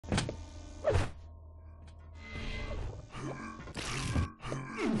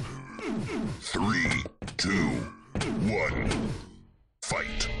3, 2, 1,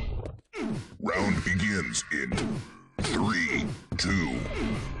 fight. Round begins in 3, 2,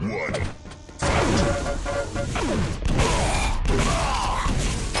 1, fight.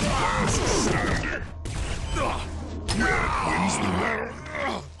 Last standing. Red wins the round.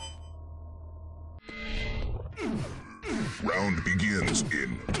 Round begins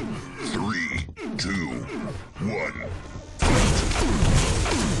in 3, 2, 1, fight.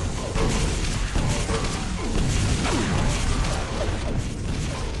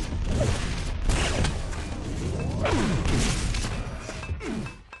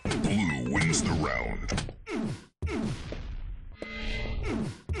 Blue wins the round.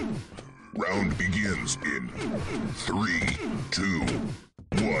 Round begins in 3, 2,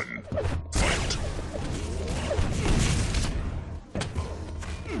 1, fight.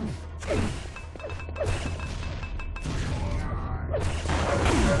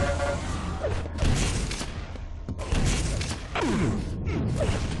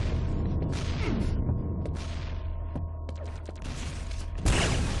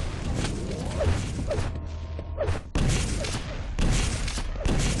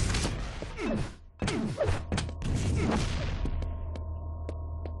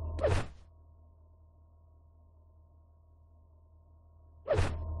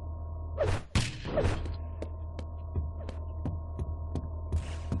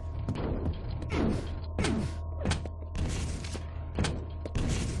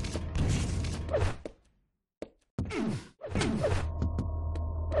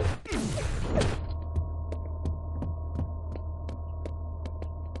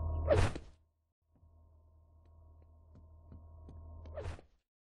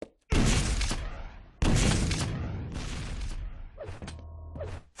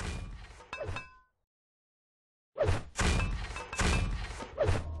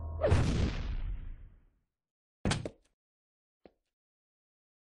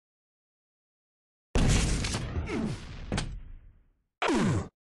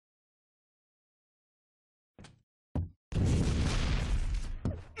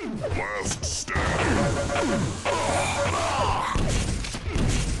 Last standing.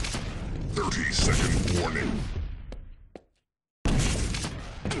 30-second warning.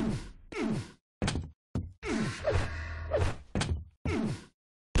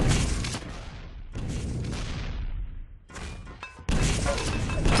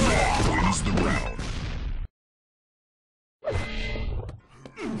 Wins the round.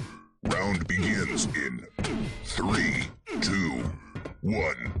 Round begins in 3, 2,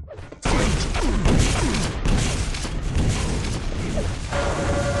 1, fight.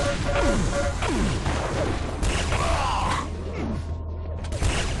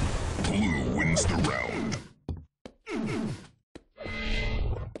 Blue wins the round.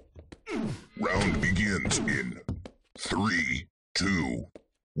 Round begins in 3, 2,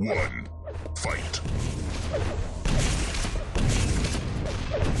 1, fight.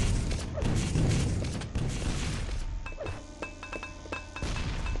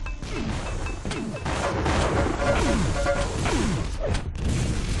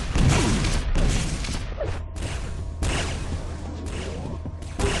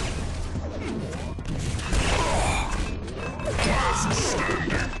 Last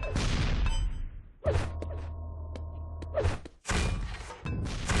standing.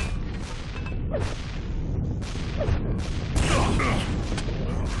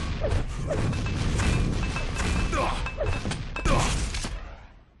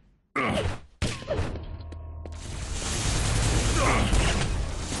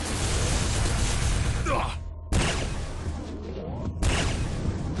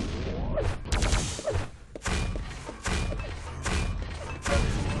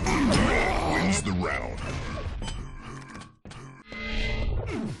 Wins the round.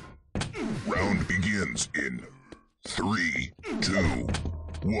 Round begins in 3, 2,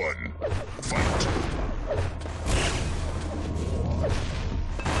 1, fight.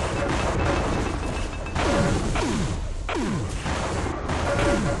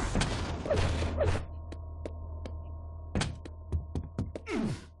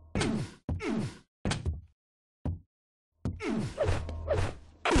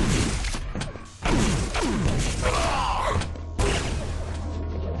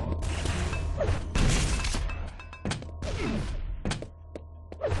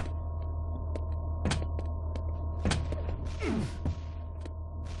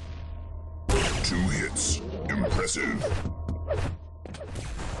 Two hits. Impressive.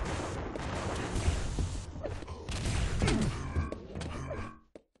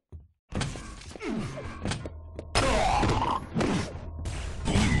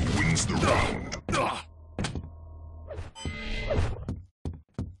 Blue wins the round.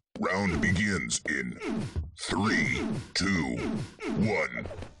 begins in 3, 2, 1,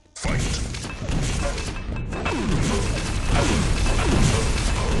 fight!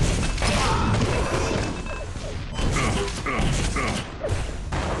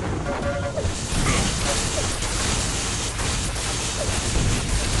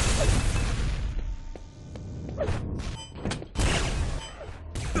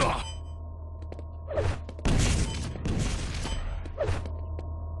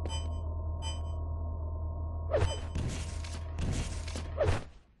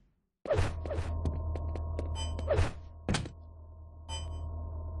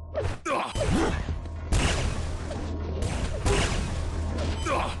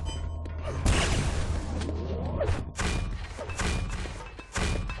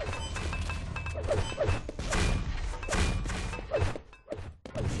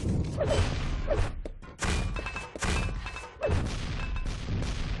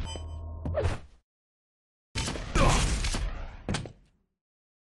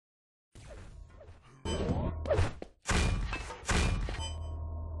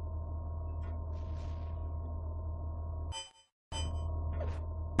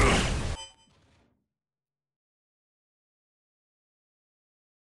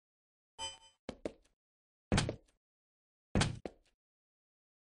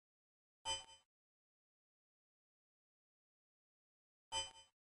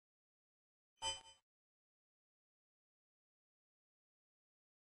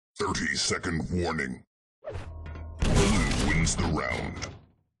 "30-second warning. Blue wins the round.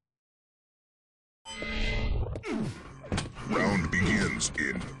 Round begins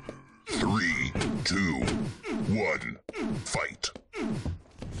in 3, 2, 1, fight!"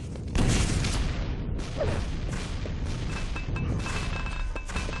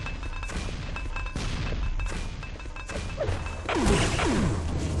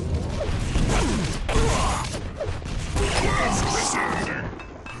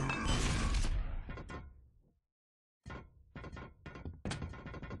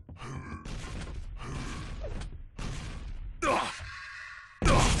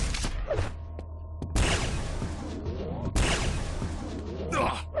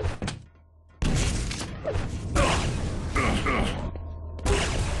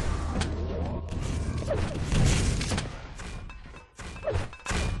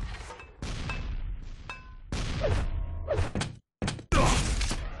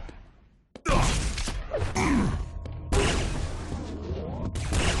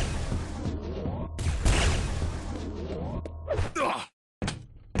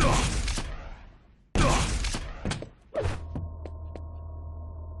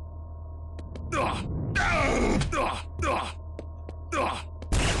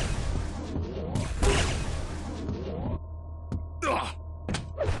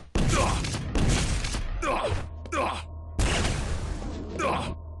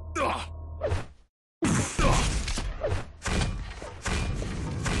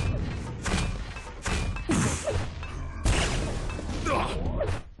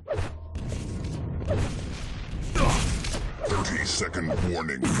 "30-second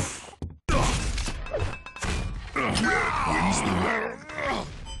warning. Red wins the round.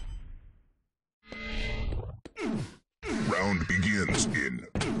 Round begins in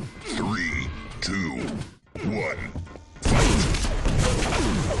 3, 2, 1, fight!"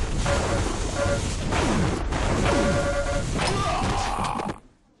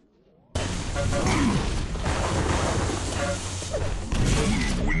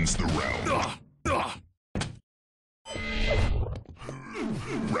 Blue wins the round.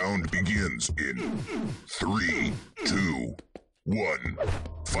 Round begins in 3, 2, 1,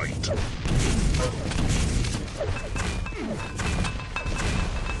 fight!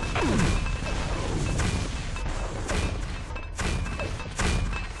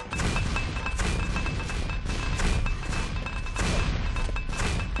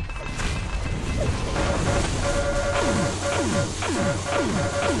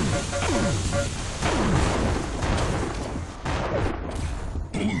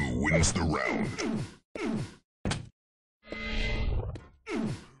 Blue wins the round.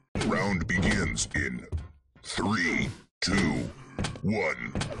 Round begins in 3, 2,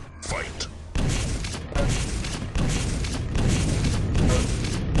 1, fight!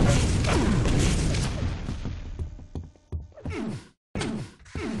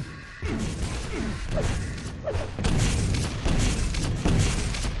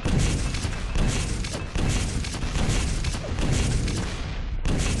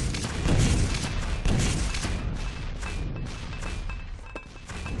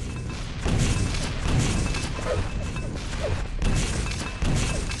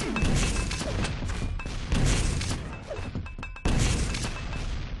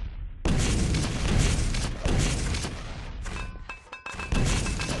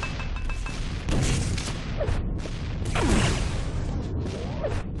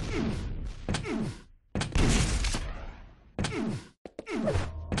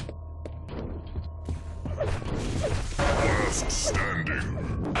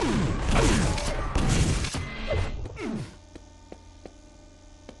 standing.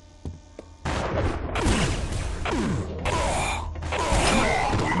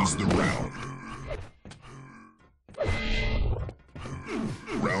 Wins the round.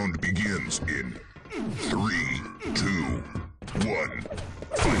 Round begins in 3, 2, 1,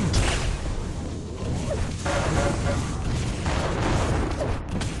 fight!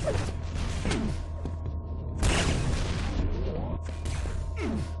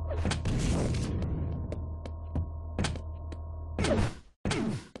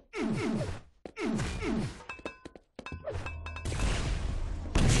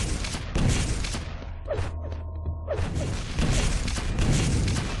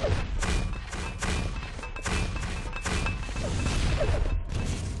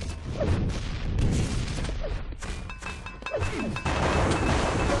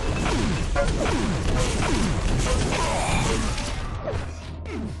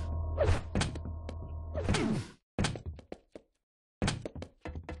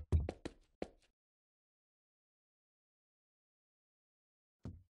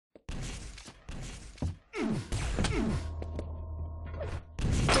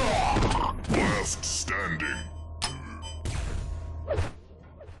 Last standing.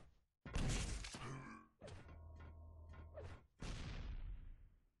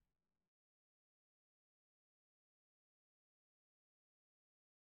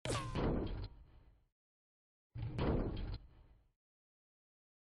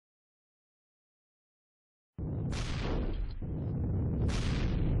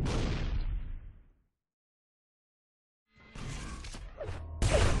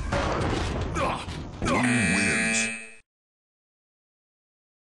 Who wins?